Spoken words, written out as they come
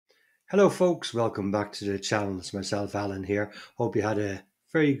Hello folks, welcome back to the channel. It's myself, Alan here. Hope you had a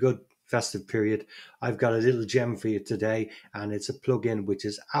very good festive period. I've got a little gem for you today, and it's a plugin which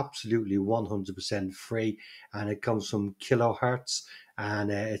is absolutely 100% free, and it comes from Kiloheats,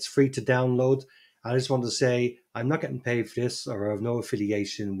 and it's free to download. I just want to say I'm not getting paid for this, or I have no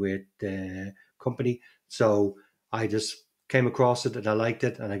affiliation with the company, so I just came across it and I liked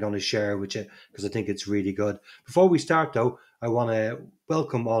it, and I'm going to share it with you because I think it's really good. Before we start though, I want to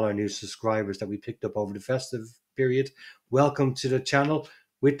welcome all our new subscribers that we picked up over the festive period. Welcome to the channel.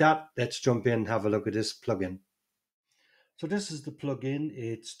 With that, let's jump in and have a look at this plugin. So this is the plugin.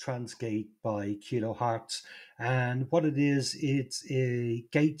 It's Trance Gate by Kiloheats, and what it is, it's a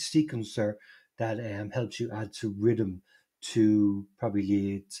gate sequencer that helps you add to rhythm, to probably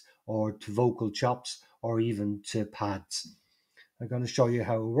leads, or to vocal chops, or even to pads. I'm going to show you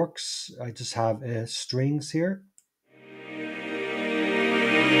how it works. I just have strings here.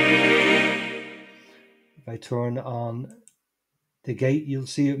 If I turn on the gate, you'll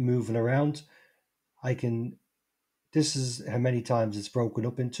see it moving around. This is how many times it's broken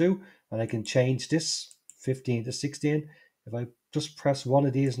up into, and I can change this 15 to 16. If I just press one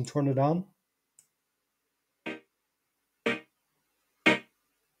of these and turn it on,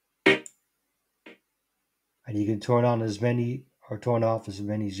 and you can turn on as many or turn off as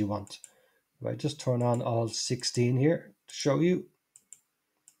many as you want. If I just turn on all 16 here to show you.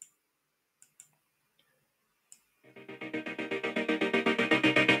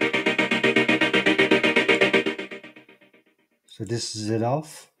 So this is it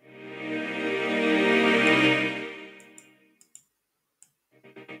off.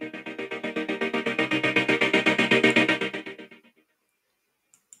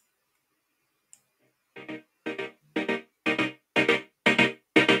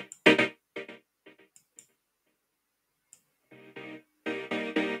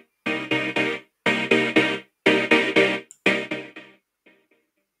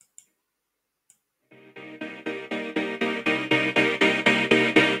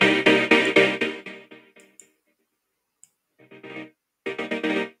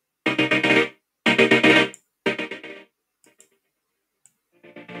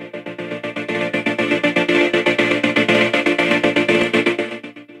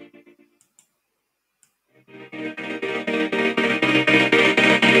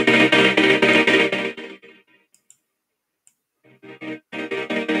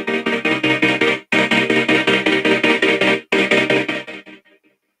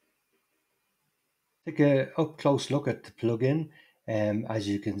 Take a up close look at the plugin. As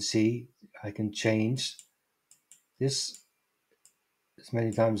you can see, I can change this as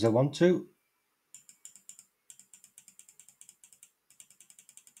many times as I want to.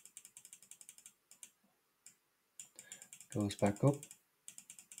 Goes back up.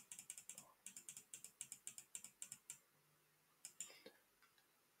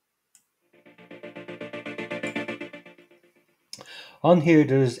 On here,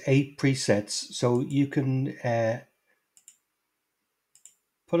 there's 8 presets, so you can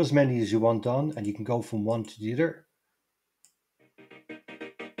put as many as you want on, and you can go from one to the other.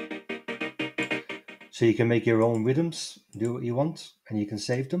 So you can make your own rhythms, do what you want, and you can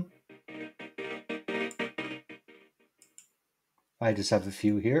save them. I just have a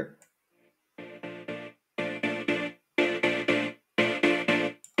few here.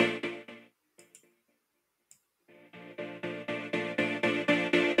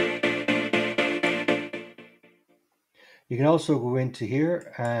 You can also go into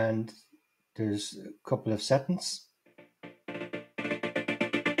here, and there's a couple of settings.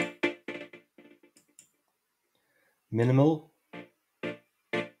 Minimal.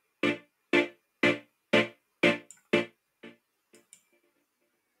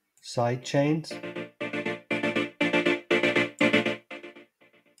 Side chains.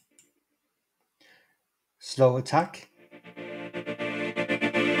 Slow attack.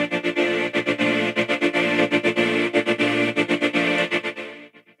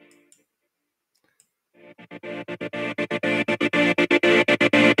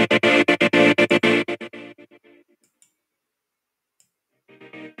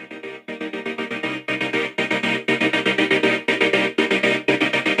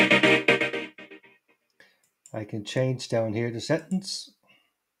 I can change down here the settings.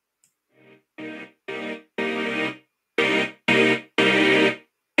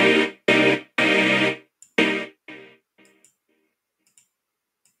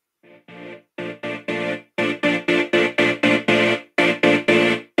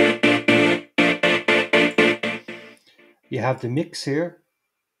 You have the mix here.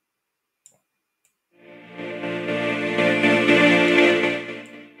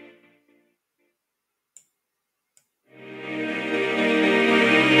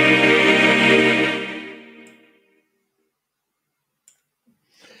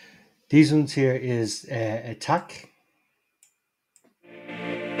 These ones here is Attack.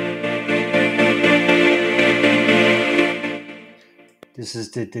 This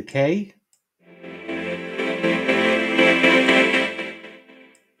is the Decay.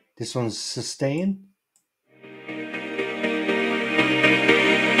 This one's Sustain.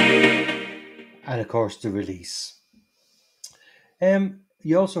 And of course the Release.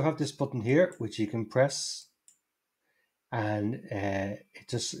 You also have this button here which you can press, and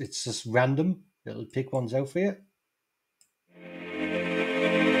it's just random. It'll pick ones out for you.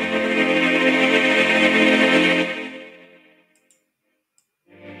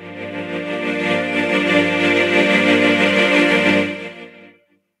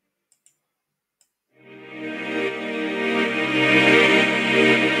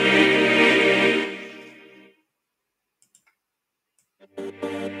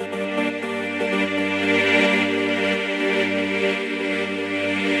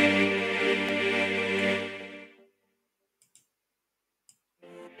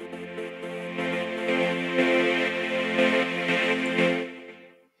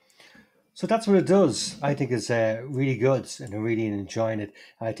 So that's what it does. I think it's really good, and I'm really enjoying it.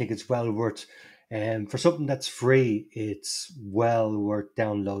 I think it's well worth, for something that's free, it's well worth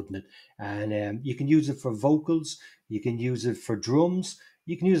downloading it. And you can use it for vocals, you can use it for drums,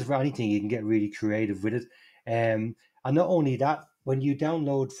 you can use it for anything. You can get really creative with it. And not only that, when you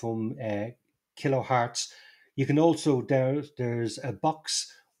download from Kiloheats, you can also, there's a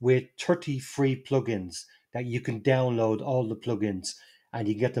box with 30 free plugins that you can download all the plugins, and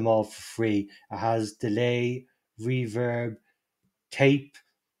you get them all for free. It has delay, reverb, tape,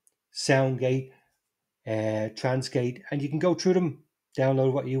 sound gate, Trance Gate, and you can go through them,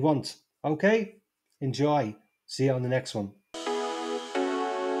 download what you want. Okay, enjoy. See you on the next one.